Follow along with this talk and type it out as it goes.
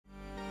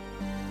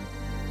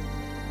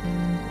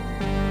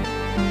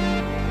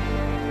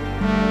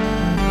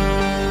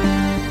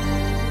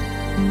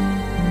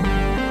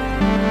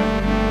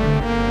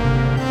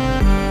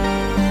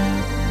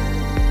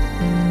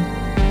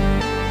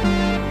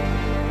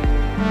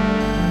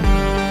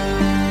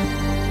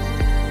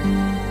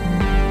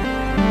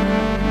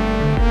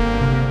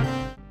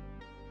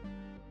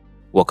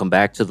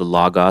back to the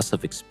Logos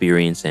of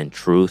Experience and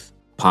Truth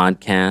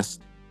podcast,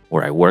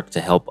 where I work to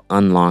help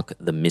unlock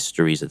the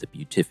mysteries of the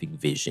beatific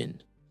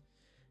vision.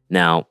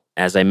 Now,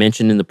 as I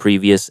mentioned in the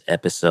previous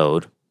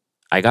episode,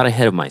 I got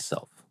ahead of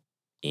myself.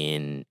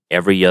 In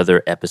every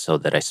other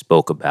episode that I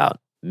spoke about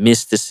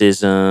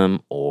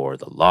mysticism or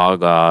the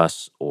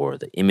Logos or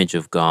the image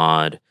of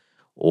God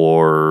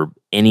or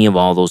any of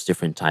all those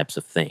different types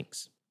of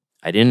things,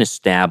 I didn't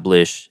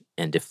establish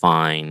and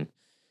define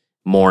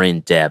more in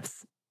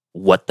depth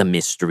what the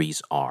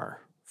mysteries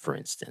are, for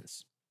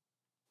instance.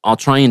 I'll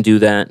try and do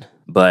that,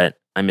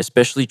 but I'm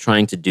especially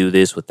trying to do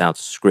this without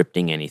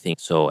scripting anything.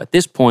 So at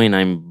this point,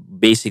 I'm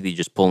basically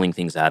just pulling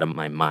things out of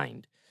my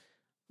mind.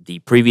 The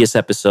previous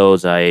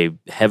episodes, I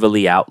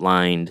heavily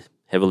outlined,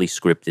 heavily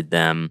scripted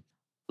them.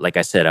 Like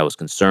I said, I was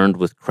concerned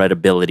with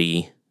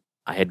credibility.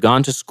 I had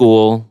gone to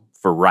school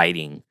for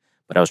writing,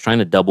 but I was trying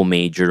to double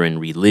major in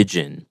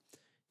religion.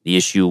 The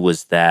issue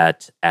was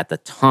that at the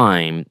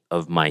time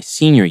of my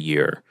senior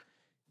year,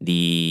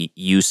 the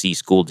UC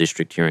school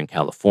district here in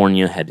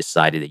California had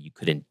decided that you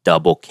couldn't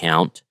double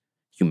count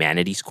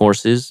humanities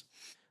courses.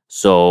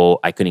 So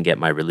I couldn't get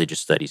my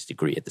religious studies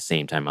degree at the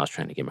same time I was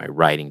trying to get my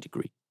writing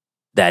degree.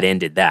 That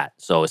ended that.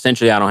 So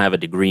essentially, I don't have a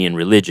degree in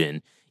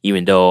religion,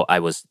 even though I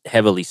was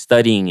heavily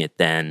studying it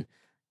then.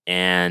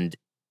 And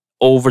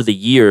over the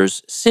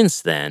years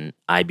since then,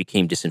 I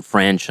became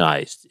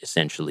disenfranchised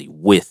essentially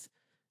with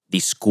the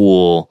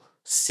school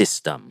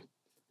system.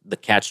 The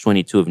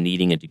catch-22 of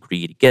needing a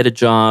degree to get a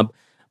job,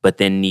 but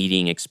then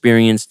needing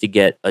experience to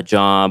get a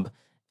job.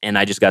 And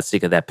I just got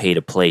sick of that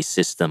pay-to-play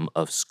system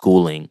of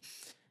schooling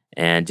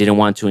and didn't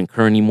want to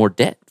incur any more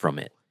debt from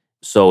it.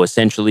 So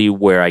essentially,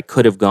 where I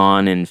could have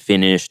gone and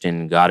finished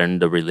and gotten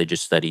the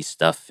religious studies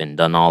stuff and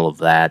done all of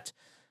that,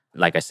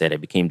 like I said, I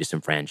became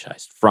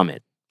disenfranchised from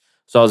it.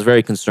 So I was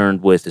very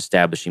concerned with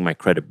establishing my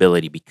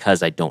credibility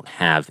because I don't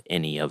have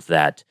any of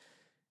that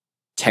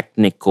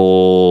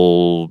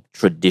technical,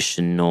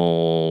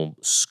 traditional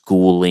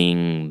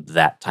schooling,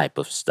 that type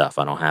of stuff.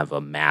 I don't have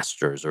a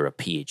master's or a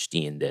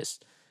PhD in this.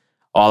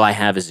 All I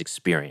have is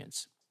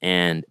experience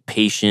and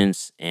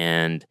patience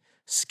and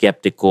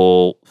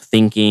skeptical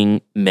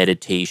thinking,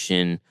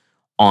 meditation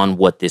on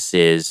what this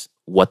is,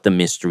 what the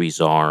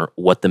mysteries are,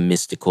 what the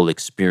mystical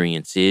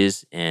experience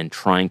is, and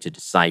trying to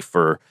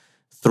decipher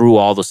through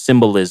all the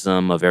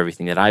symbolism of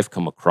everything that I've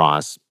come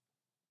across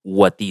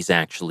what these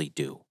actually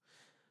do.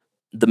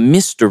 The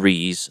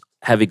mysteries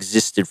have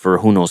existed for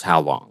who knows how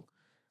long.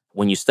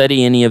 When you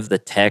study any of the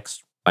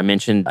texts, I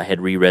mentioned I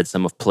had reread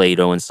some of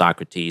Plato and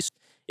Socrates.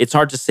 It's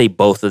hard to say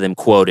both of them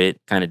quoted,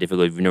 kind of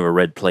difficult if you've never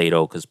read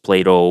Plato, because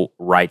Plato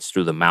writes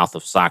through the mouth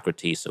of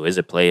Socrates. So is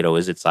it Plato?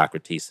 Is it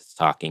Socrates that's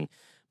talking?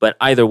 But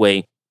either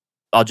way,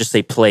 I'll just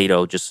say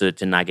Plato, just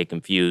to not get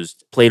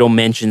confused. Plato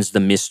mentions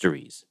the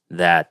mysteries,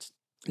 that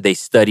they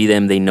study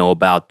them, they know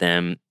about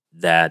them,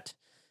 that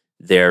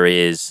there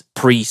is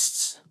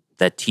priests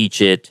that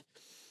teach it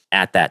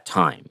at that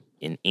time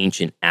in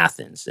ancient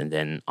Athens. And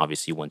then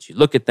obviously once you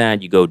look at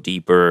that, you go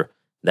deeper.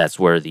 That's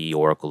where the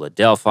Oracle of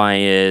Delphi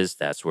is.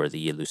 That's where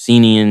the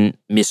Eleusinian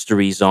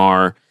mysteries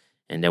are.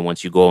 And then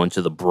once you go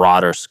into the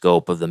broader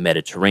scope of the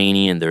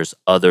Mediterranean, there's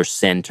other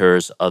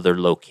centers,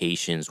 other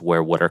locations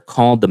where what are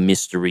called the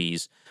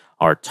mysteries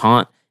are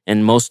taught.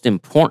 And most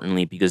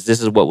importantly, because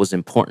this is what was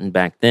important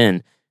back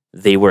then,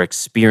 they were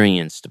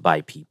experienced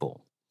by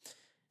people.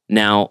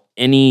 Now,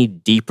 any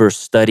deeper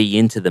study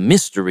into the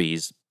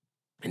mysteries,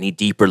 any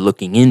deeper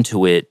looking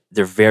into it,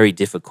 they're very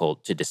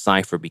difficult to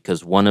decipher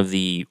because one of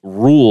the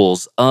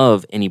rules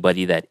of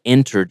anybody that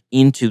entered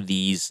into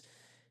these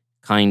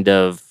kind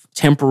of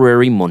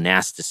temporary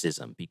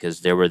monasticism,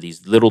 because there were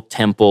these little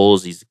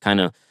temples, these kind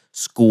of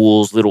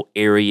schools, little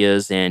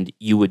areas, and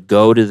you would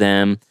go to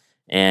them,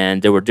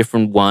 and there were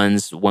different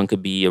ones. One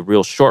could be a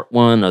real short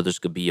one, others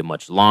could be a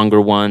much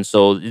longer one.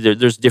 So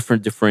there's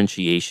different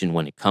differentiation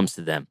when it comes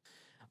to them.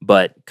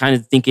 But kind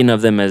of thinking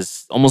of them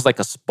as almost like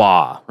a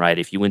spa, right?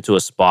 If you went to a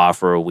spa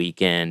for a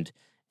weekend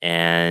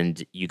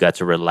and you got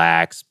to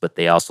relax, but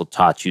they also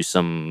taught you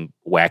some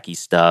wacky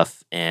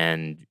stuff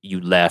and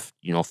you left,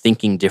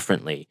 thinking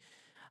differently.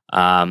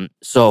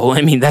 So,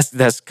 I mean,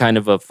 that's kind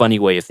of a funny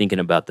way of thinking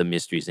about the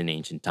mysteries in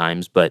ancient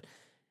times. But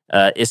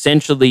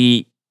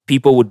essentially,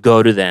 people would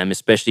go to them,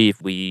 especially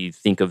if we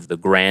think of the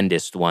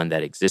grandest one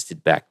that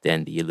existed back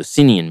then, the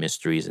Eleusinian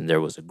mysteries, and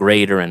there was a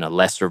greater and a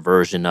lesser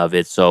version of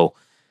it. So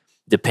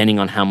depending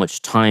on how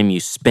much time you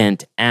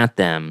spent at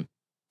them.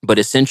 But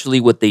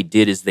essentially what they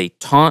did is they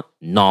taught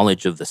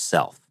knowledge of the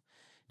self.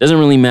 Doesn't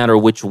really matter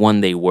which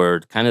one they were.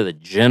 Kind of the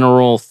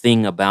general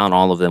thing about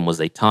all of them was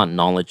they taught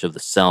knowledge of the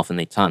self and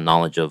they taught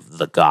knowledge of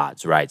the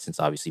gods, right? Since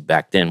obviously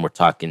back then we're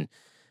talking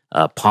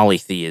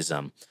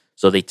polytheism.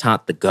 So they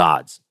taught the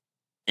gods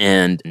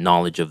and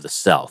knowledge of the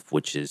self,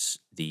 which is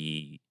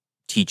the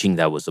teaching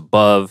that was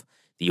above,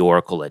 the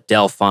oracle at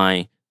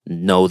Delphi,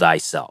 know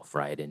thyself,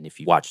 right? And if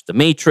you watch The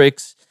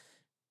Matrix,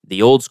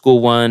 the old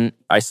school one,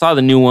 I saw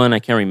the new one. I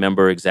can't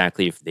remember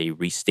exactly if they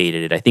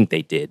restated it. I think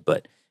they did,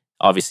 but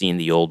obviously in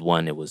the old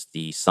one, it was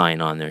the sign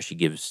on there. She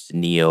gives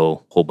Neo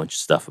a whole bunch of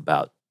stuff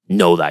about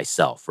know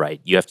thyself,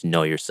 right? You have to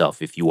know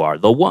yourself if you are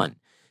the one,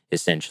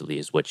 essentially,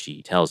 is what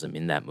she tells him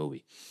in that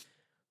movie.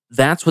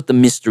 That's what the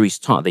mysteries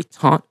taught. They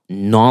taught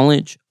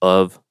knowledge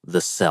of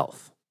the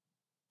self.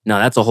 Now,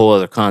 that's a whole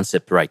other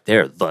concept right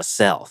there, the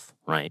self,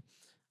 right?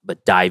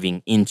 But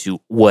diving into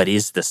what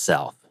is the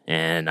self.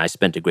 And I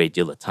spent a great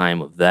deal of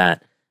time of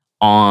that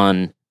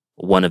on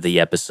one of the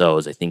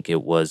episodes. I think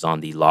it was on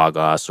the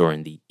Logos or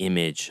in the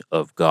image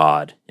of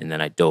God. And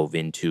then I dove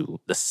into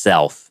the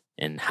self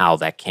and how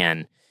that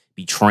can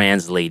be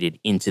translated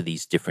into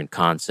these different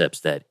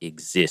concepts that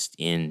exist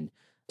in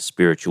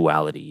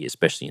spirituality,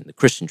 especially in the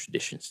Christian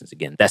tradition. Since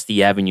again, that's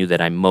the avenue that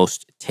I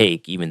most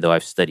take, even though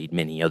I've studied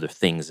many other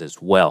things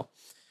as well.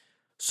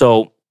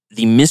 So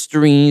the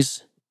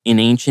mysteries in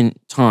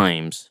ancient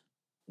times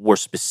were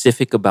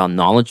specific about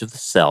knowledge of the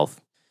self,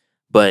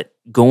 but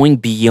going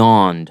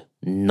beyond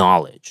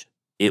knowledge.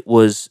 It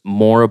was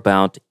more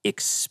about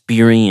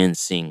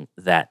experiencing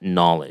that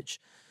knowledge.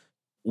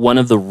 One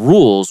of the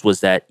rules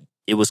was that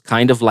it was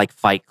kind of like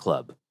Fight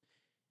Club.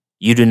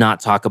 You do not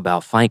talk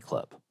about Fight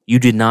Club. You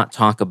did not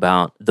talk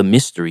about the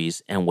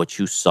mysteries and what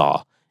you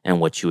saw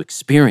and what you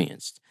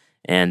experienced.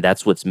 And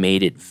that's what's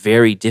made it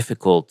very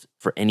difficult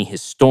for any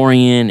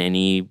historian,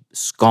 any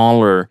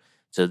scholar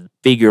to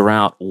figure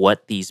out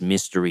what these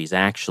mysteries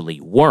actually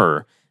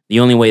were. The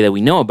only way that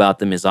we know about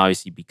them is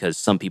obviously because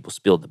some people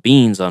spilled the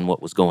beans on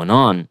what was going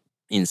on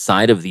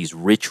inside of these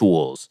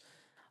rituals.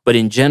 But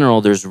in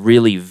general, there's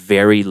really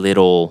very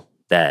little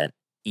that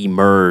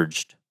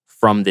emerged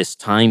from this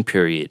time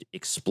period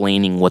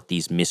explaining what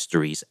these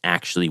mysteries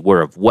actually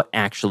were, of what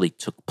actually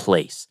took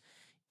place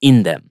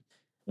in them.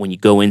 When you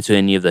go into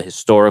any of the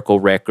historical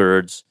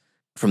records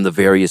from the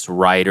various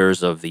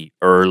writers of the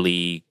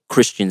early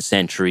Christian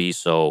century,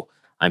 so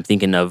I'm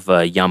thinking of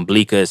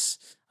Jamblichus,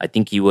 I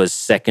think he was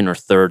 2nd or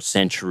 3rd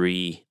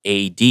century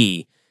AD.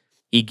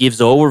 He gives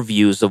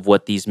overviews of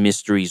what these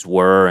mysteries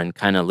were and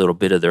kind of a little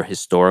bit of their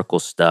historical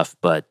stuff,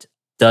 but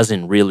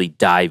doesn't really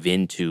dive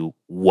into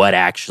what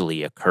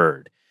actually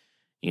occurred.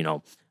 You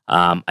know,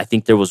 I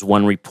think there was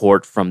one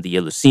report from the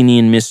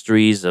Eleusinian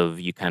mysteries of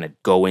you kind of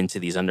go into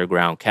these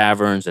underground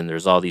caverns and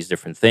there's all these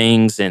different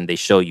things and they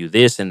show you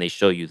this and they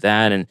show you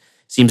that. And it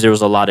seems there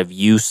was a lot of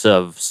use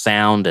of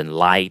sound and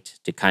light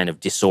to kind of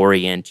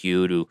disorient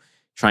you, to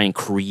try and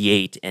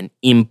create and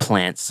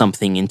implant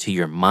something into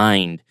your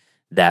mind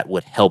that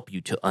would help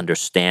you to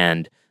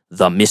understand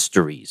the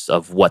mysteries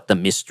of what the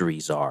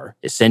mysteries are.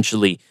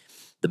 Essentially,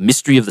 the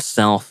mystery of the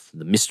self,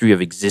 the mystery of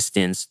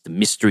existence, the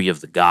mystery of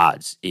the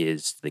gods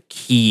is the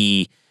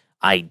key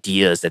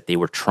ideas that they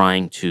were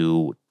trying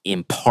to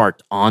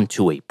impart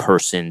onto a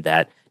person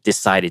that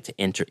decided to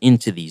enter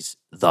into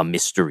the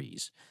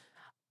mysteries.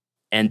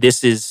 And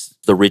this is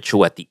the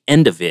ritual at the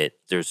end of it.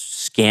 There's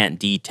scant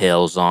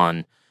details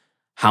on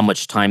how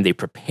much time they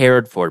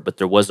prepared for it, but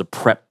there was a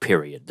prep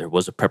period. There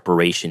was a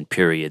preparation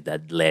period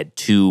that led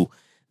to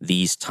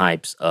these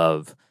types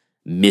of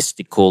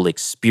mystical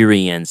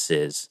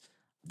experiences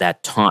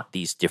that taught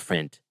these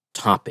different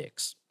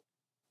topics.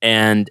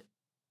 And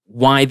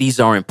why these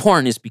are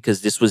important is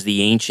because this was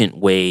the ancient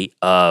way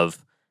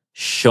of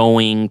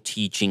showing,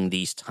 teaching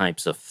these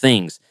types of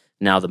things.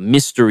 Now, the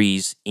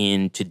mysteries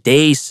in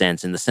today's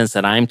sense, in the sense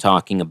that I'm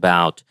talking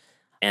about,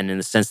 and in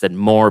the sense that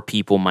more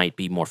people might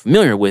be more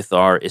familiar with,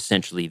 are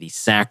essentially the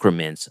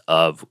sacraments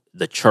of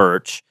the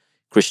church,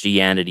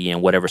 Christianity,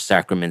 and whatever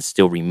sacraments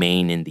still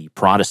remain in the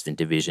Protestant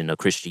division of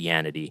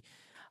Christianity,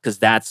 because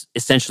that's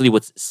essentially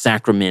what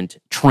sacrament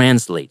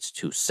translates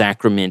to.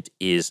 Sacrament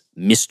is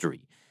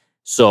mystery.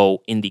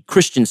 So, in the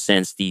Christian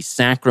sense, the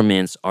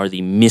sacraments are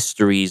the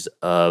mysteries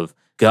of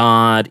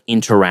God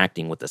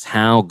interacting with us,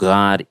 how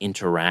God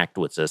interacts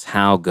with us,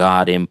 how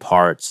God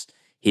imparts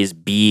his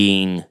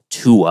being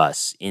to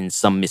us in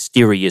some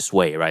mysterious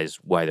way, right? Is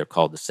why they're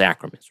called the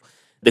sacraments.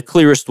 The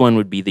clearest one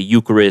would be the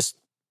Eucharist.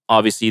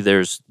 Obviously,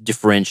 there's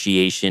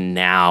differentiation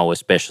now,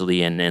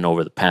 especially and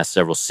over the past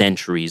several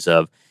centuries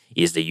of,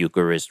 is the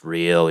Eucharist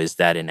real? Is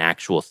that an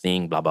actual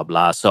thing? Blah, blah,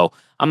 blah. So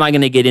I'm not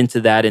going to get into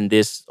that in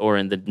this or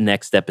in the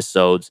next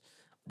episodes.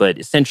 But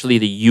essentially,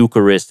 the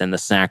Eucharist and the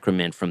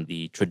sacrament from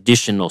the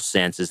traditional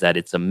sense is that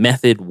it's a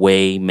method,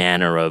 way,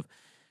 manner of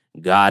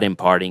God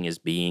imparting his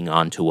being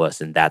onto us,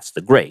 and that's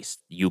the grace.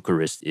 The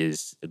Eucharist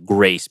is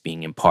grace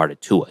being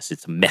imparted to us.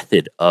 It's a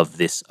method of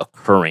this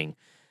occurring.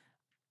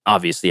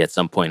 Obviously, at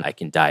some point, I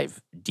can dive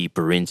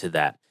deeper into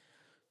that.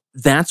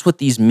 That's what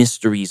these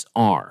mysteries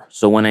are.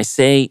 So when I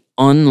say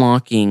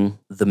unlocking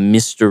the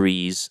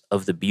mysteries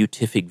of the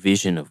beatific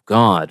vision of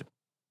God,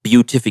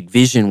 beatific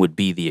vision would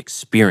be the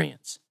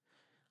experience.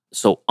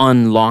 So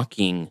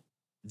unlocking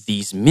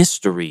these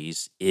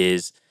mysteries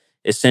is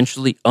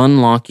essentially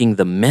unlocking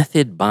the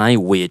method by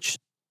which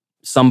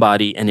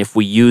somebody, and if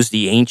we use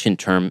the ancient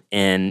term,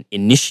 an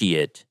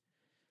initiate,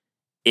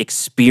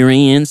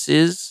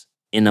 experiences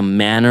in a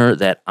manner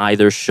that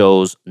either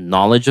shows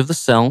knowledge of the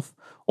self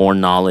or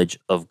knowledge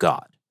of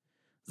God.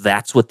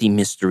 That's what the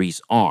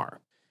mysteries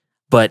are.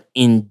 But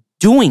in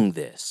doing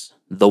this,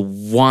 the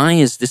why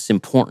is this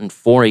important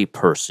for a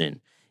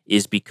person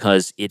is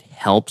because it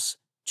helps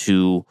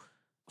to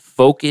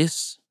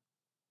focus,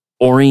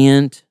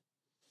 orient,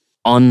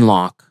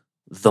 unlock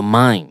the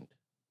mind.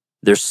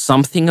 There's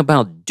something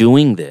about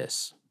doing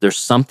this. There's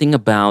something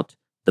about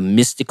the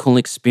mystical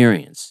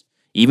experience,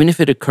 even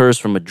if it occurs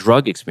from a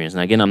drug experience.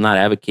 And again, I'm not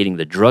advocating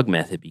the drug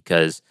method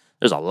because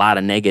there's a lot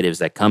of negatives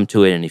that come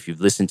to it. And if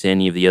you've listened to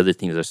any of the other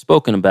things I've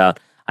spoken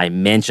about, I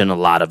mention a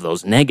lot of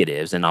those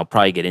negatives, and I'll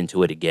probably get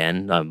into it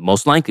again.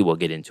 Most likely we'll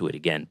get into it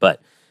again. But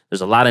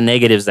there's a lot of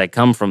negatives that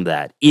come from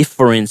that. If,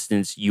 for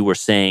instance, you were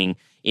saying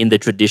in the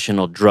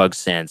traditional drug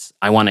sense,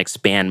 I want to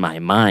expand my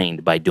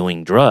mind by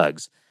doing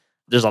drugs,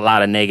 there's a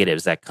lot of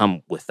negatives that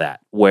come with that,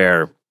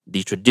 where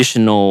the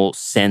traditional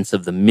sense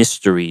of the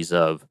mysteries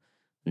of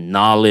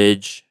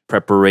knowledge,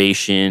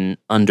 preparation,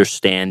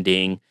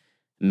 understanding,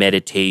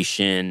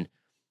 meditation,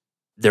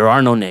 there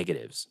are no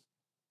negatives.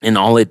 And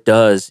all it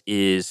does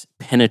is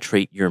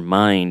penetrate your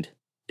mind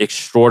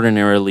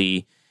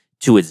extraordinarily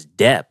to its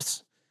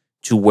depths,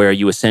 to where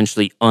you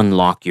essentially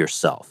unlock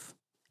yourself.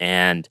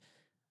 And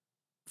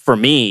for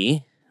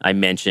me, I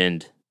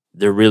mentioned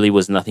there really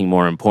was nothing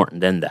more important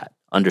than that.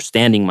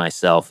 Understanding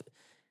myself,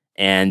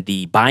 and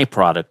the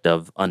byproduct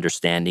of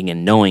understanding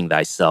and knowing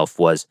thyself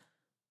was,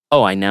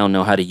 oh, I now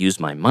know how to use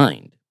my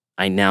mind.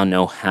 I now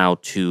know how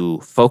to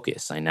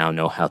focus. I now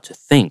know how to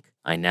think.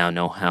 I now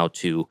know how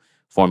to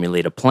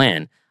formulate a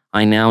plan.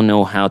 I now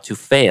know how to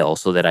fail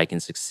so that I can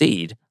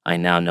succeed. I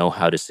now know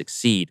how to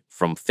succeed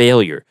from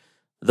failure.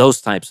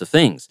 Those types of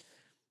things.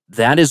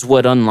 That is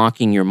what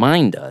unlocking your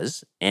mind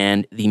does.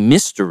 And the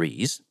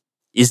mysteries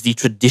is the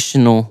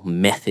traditional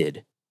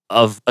method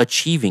of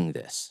achieving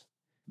this.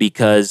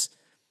 Because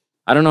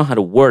I don't know how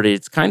to word it.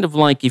 It's kind of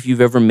like if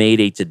you've ever made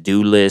a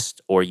to-do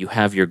list, or you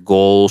have your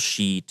goal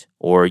sheet,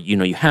 or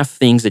you have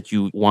things that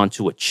you want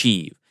to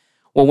achieve.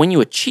 Well, when you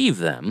achieve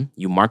them,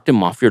 you mark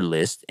them off your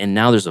list, and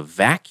now there's a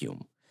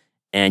vacuum,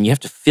 and you have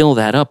to fill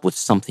that up with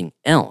something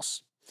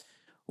else.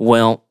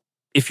 Well,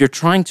 if you're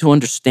trying to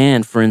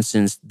understand, for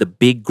instance, the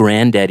big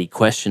granddaddy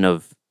question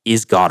of,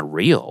 is God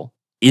real?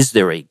 Is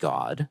there a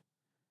God?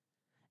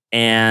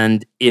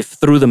 And if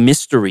through the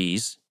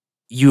mysteries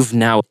you've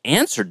now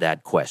answered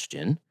that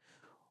question,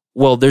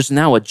 well, there's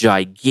now a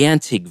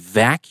gigantic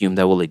vacuum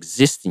that will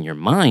exist in your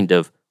mind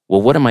of,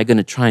 well, what am I going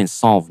to try and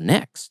solve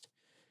next?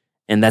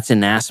 And that's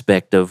an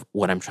aspect of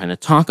what I'm trying to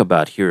talk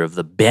about here, of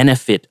the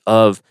benefit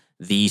of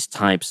these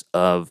types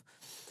of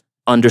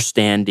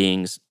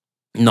understandings,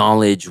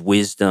 knowledge,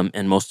 wisdom,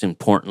 and most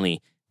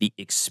importantly, the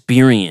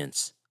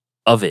experience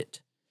of it.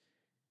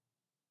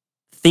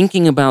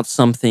 Thinking about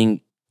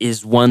something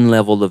is one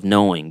level of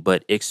knowing,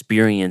 but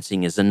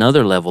experiencing is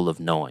another level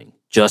of knowing.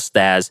 Just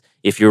as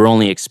if you're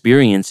only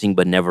experiencing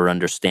but never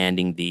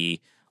understanding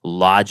the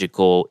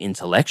logical,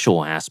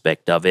 intellectual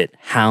aspect of it,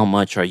 how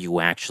much are you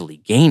actually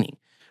gaining?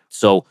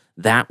 So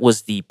that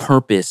was the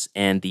purpose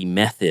and the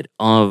method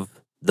of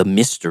the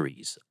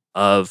mysteries,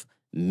 of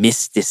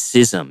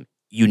mysticism.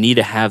 You need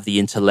to have the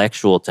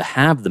intellectual to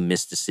have the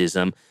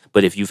mysticism,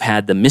 but if you've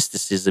had the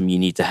mysticism, you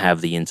need to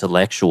have the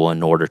intellectual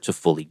in order to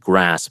fully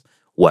grasp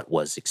what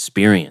was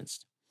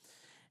experienced.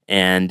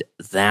 And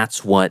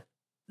that's what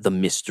the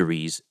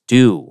mysteries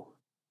do.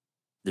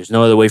 There's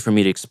no other way for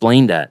me to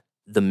explain that.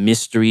 The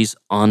mysteries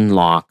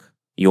unlock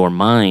your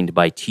mind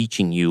by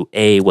teaching you,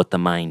 A, what the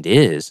mind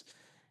is,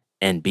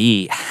 and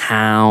B,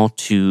 how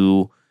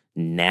to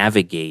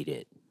navigate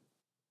it.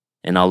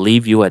 And I'll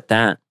leave you at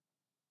that.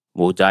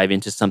 We'll dive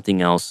into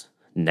something else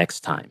next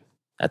time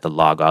at the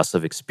Logos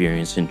of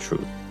Experience and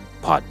Truth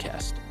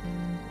podcast.